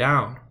sugar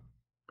down.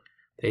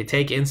 They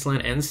take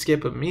insulin and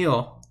skip a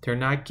meal, they're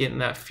not getting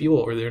that fuel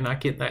or they're not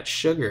getting that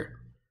sugar.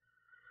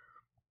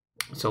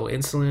 So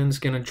insulin's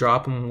going to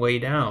drop them way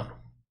down.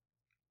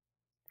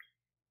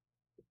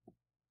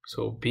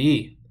 So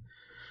B,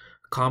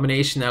 a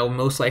combination that will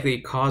most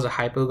likely cause a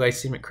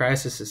hypoglycemic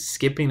crisis is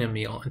skipping a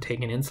meal and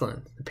taking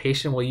insulin. The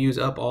patient will use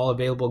up all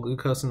available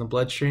glucose in the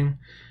bloodstream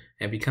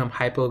and become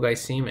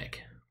hypoglycemic.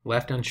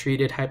 Left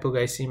untreated,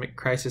 hypoglycemic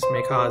crisis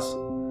may cause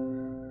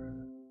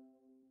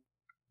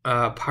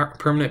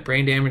permanent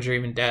brain damage or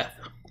even death.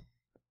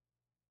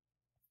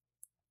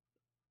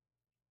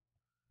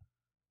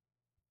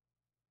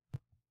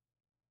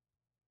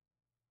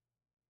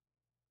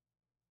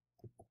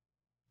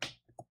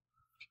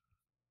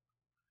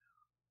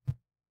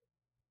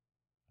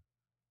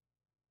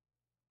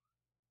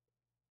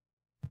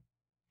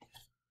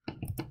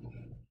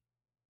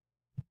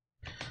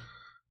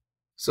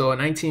 So a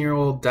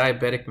 19-year-old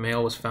diabetic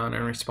male was found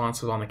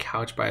unresponsive on the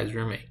couch by his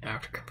roommate.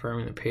 After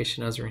confirming the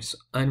patient as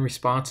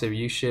unresponsive,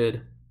 you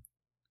should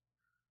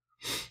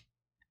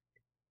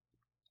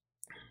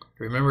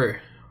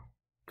remember,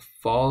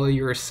 follow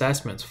your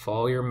assessments,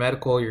 follow your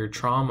medical, your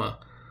trauma,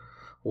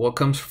 What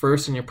comes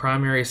first in your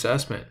primary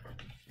assessment?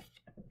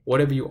 What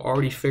have you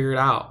already figured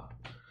out?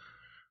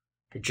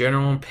 Your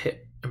general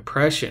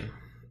impression.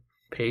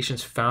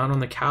 Patient's found on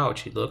the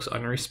couch. He looks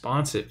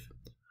unresponsive.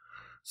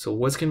 So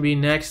what's going to be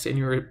next in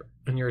your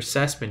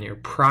assessment, your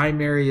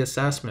primary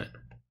assessment?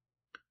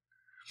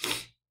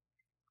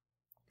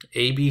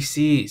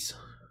 ABCs.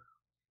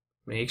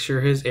 Make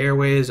sure his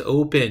airway is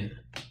open.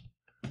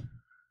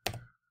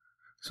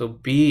 So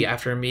B,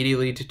 after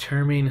immediately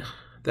determining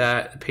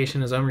that the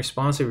patient is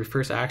unresponsive, your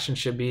first action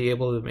should be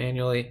able to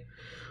manually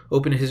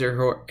open his or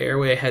her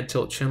airway, head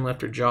tilt, chin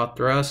lift, or jaw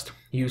thrust.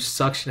 Use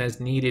suction as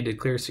needed to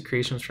clear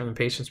secretions from the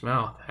patient's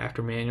mouth.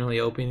 After manually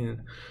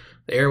opening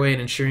the airway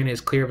and ensuring it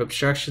is clear of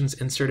obstructions,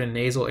 insert a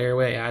nasal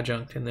airway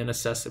adjunct and then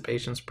assess the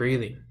patient's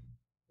breathing.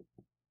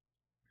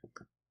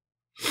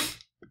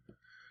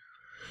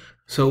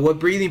 So what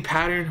breathing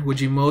pattern would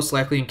you most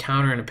likely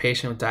encounter in a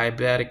patient with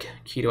diabetic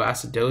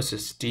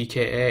ketoacidosis,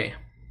 DKA?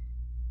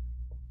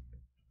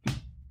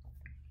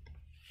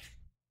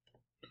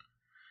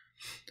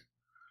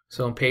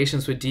 So in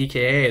patients with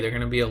DKA, they're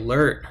going to be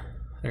alert.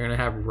 They're going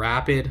to have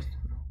rapid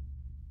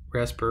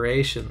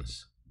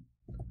respirations.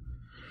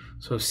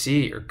 So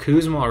C, or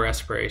Kussmaul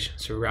respiration.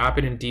 So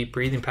rapid and deep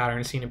breathing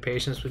pattern seen in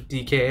patients with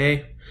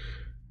DKA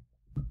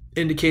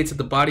indicates that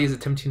the body is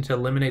attempting to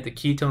eliminate the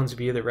ketones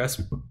via the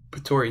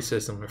respiratory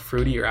system. A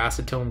fruity or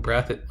acetone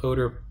breath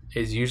odor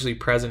is usually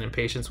present in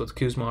patients with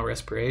Kussmaul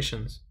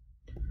respirations.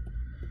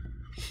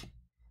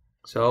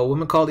 So a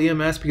woman called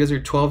EMS because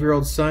her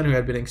 12-year-old son, who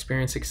had been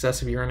experiencing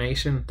excessive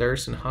urination,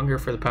 thirst, and hunger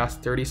for the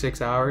past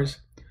 36 hours,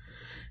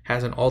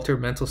 has an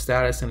altered mental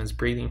status and is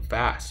breathing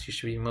fast. You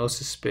should be most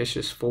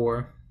suspicious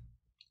for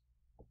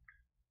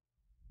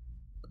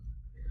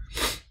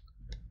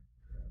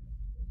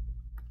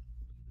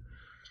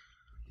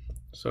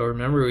So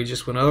remember, we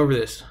just went over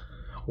this.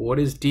 What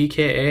is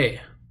DKA?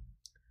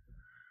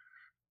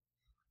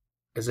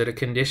 Is it a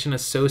condition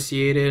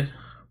associated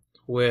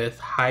with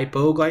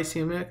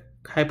hypoglycemia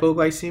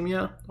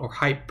or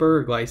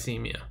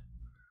hyperglycemia?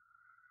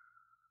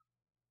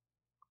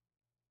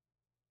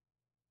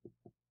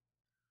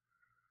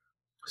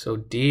 So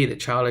D, the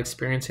child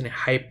experiencing a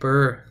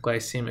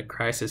hyperglycemic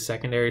crisis,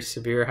 secondary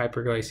severe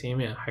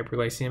hyperglycemia.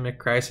 Hyperglycemic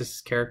crisis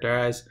is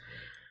characterized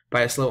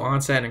by a slow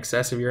onset and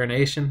excessive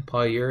urination,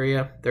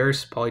 polyuria,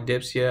 thirst,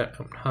 polydipsia,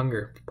 and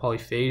hunger,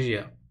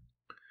 polyphagia.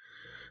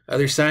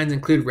 Other signs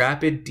include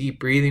rapid, deep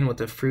breathing with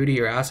a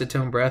fruity or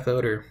acetone breath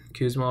odor,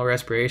 Kussmaul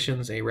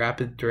respirations, a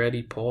rapid,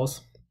 thready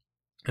pulse,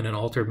 and an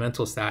altered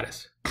mental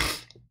status.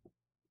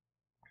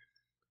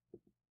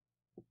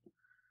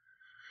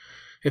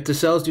 If the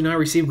cells do not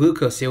receive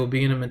glucose, they will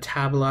begin to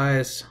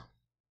metabolize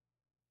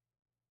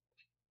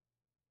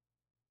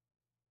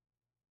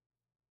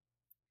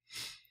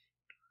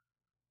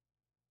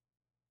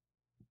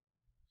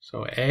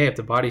So A, if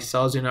the body's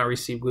cells do not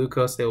receive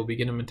glucose, they will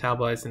begin to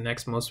metabolize the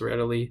next most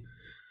readily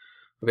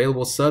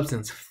available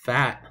substance,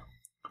 fat.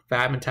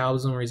 Fat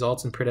metabolism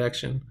results in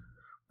production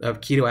of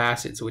keto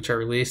acids, which are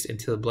released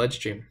into the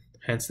bloodstream,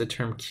 hence the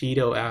term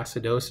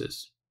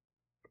ketoacidosis.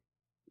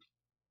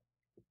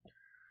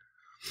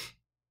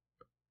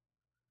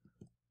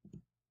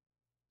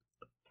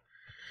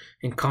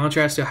 In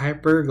contrast to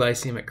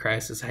hyperglycemic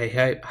crisis,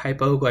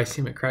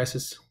 hypoglycemic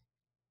crisis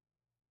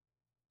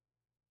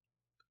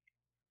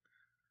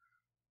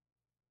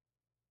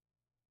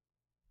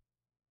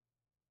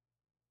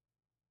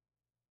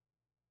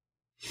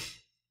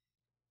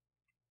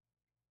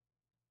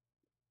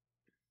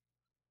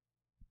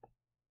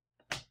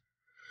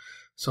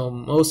So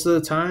most of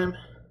the time,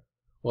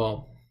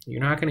 well,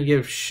 you're not going to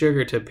give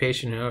sugar to a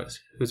patient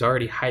who's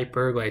already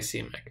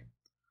hyperglycemic.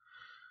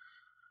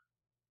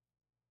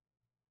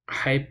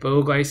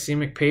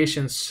 Hypoglycemic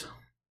patients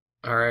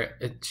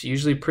it's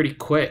usually pretty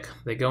quick.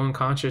 They go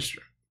unconscious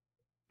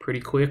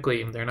pretty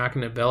quickly. They're not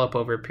going to develop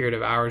over a period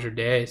of hours or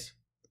days.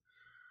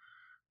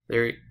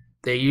 They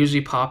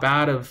usually pop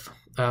out of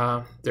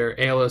their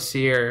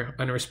ALOC or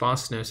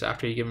unresponsiveness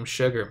after you give them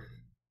sugar.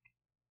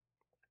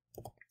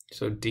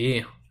 So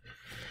D.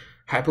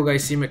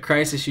 Hypoglycemic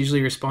crisis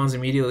usually responds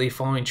immediately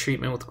following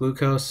treatment with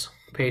glucose.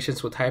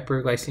 Patients with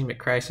hyperglycemic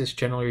crisis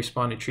generally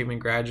respond to treatment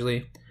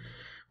gradually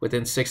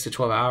within 6 to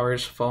 12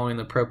 hours following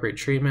the appropriate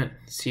treatment.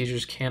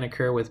 Seizures can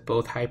occur with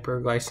both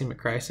hyperglycemic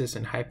crisis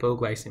and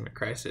hypoglycemic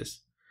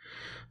crisis,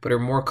 but are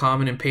more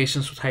common in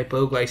patients with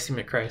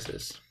hypoglycemic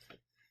crisis.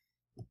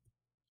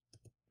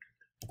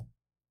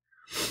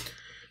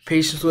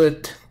 Patients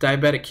with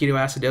diabetic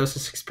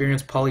ketoacidosis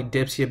experience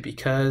polydipsia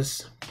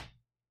because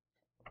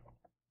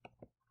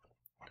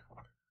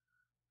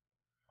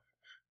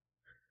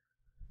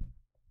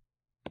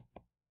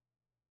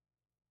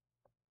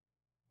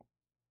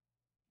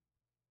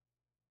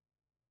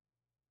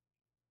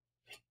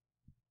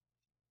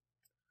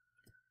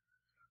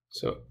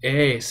So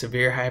A,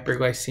 severe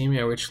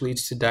hyperglycemia, which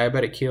leads to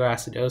diabetic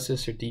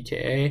ketoacidosis or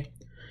DKA,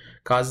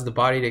 causes the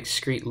body to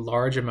excrete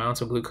large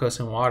amounts of glucose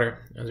and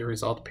water. As a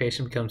result, the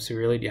patient becomes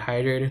severely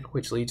dehydrated,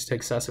 which leads to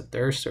excessive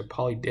thirst or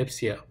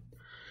polydipsia.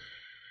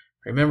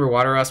 Remember,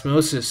 water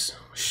osmosis,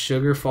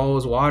 sugar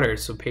follows water.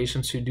 So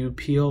patients who do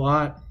pee a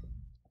lot,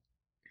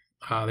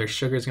 their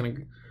sugar's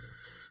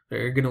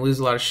they're gonna lose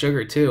a lot of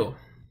sugar too.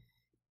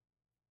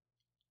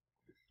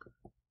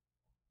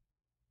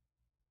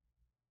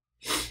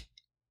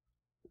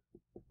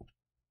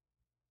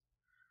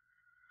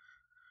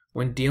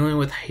 When dealing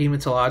with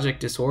hematologic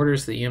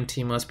disorders, the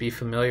EMT must be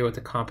familiar with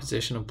the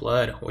composition of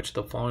blood, which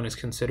the following is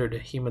considered a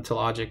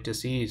hematologic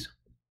disease.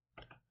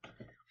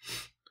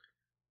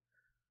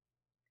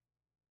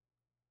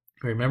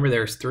 Remember,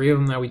 there's 3 of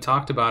them that we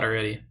talked about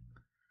already.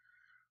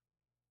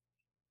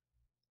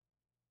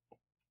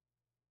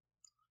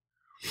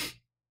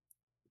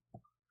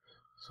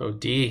 So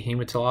D,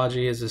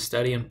 hematology is the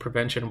study and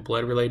prevention of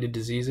blood-related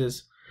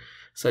diseases,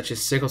 such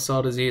as sickle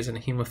cell disease and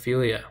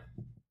hemophilia.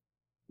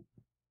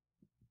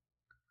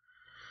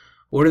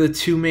 What are the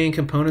 2 main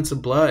components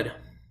of blood?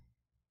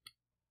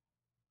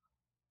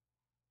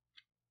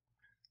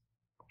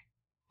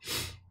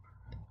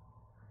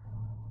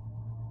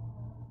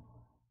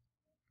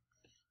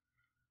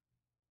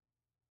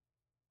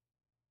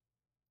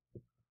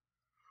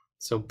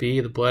 So B,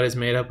 the blood is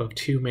made up of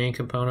 2 main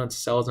components,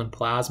 cells and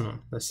plasma.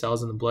 The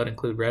cells in the blood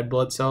include red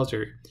blood cells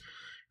or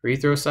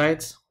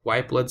erythrocytes,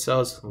 white blood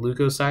cells,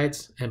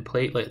 leukocytes, and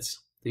platelets.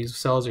 These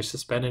cells are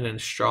suspended in a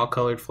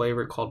straw-colored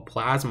flavor called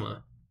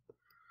plasma.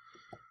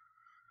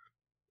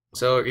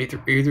 So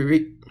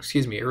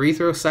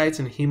erythrocytes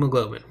and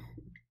hemoglobin.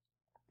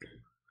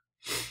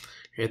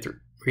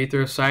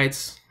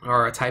 Erythrocytes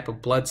are a type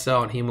of blood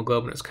cell, and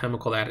hemoglobin is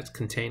chemical that is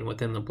contained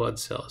within the blood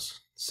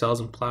cells. Cells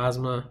and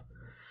plasma.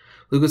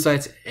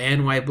 Leukocytes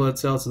and white blood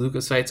cells.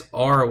 Leukocytes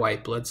are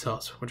white blood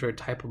cells, which are a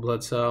type of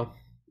blood cell,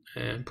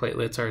 and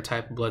platelets are a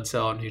type of blood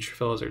cell, and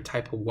neutrophils are a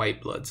type of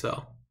white blood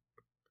cell.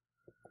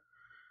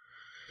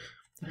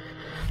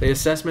 The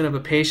assessment of a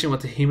patient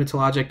with a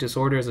hematologic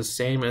disorder is the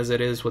same as it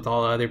is with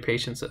all other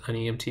patients that an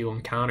EMT will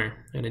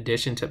encounter. In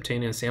addition to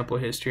obtaining a sample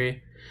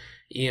history,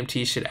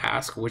 EMT should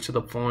ask which of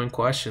the following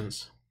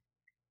questions.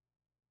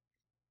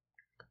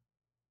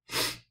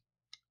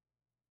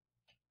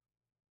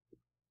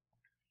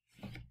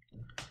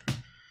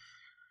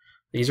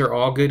 These are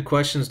all good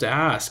questions to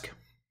ask,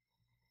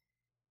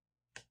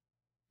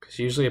 because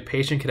usually a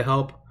patient could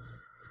help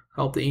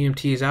the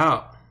EMTs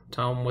out,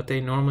 tell them what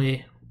they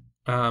normally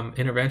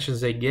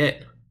interventions they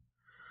get.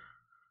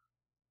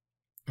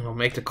 It'll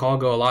make the call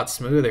go a lot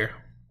smoother.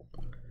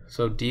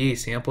 So D,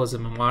 sample is a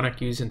mnemonic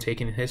used in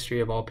taking a history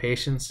of all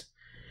patients.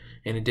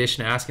 In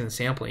addition to asking the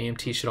sample,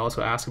 EMT should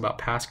also ask about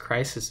past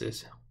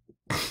crises.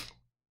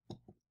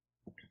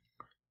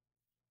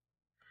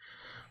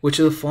 Which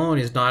of the following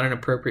is not an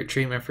appropriate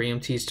treatment for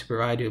EMTs to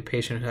provide to a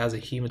patient who has a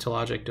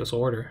hematologic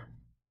disorder?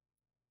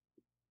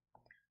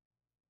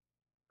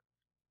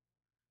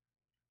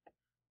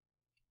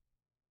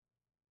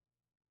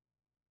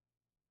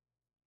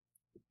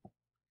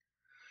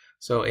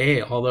 So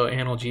A, although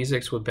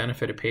analgesics would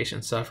benefit a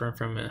patient suffering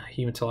from a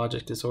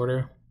hematologic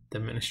disorder, the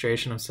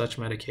administration of such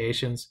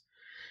medications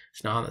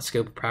is not in the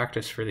scope of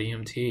practice for the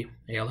EMT.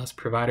 ALS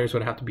providers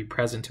would have to be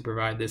present to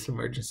provide this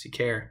emergency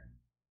care.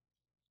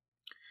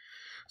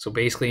 So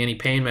basically any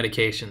pain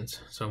medications,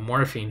 so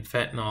morphine,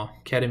 fentanyl,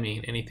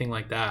 ketamine, anything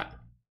like that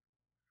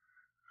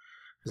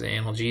is an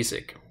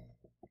analgesic.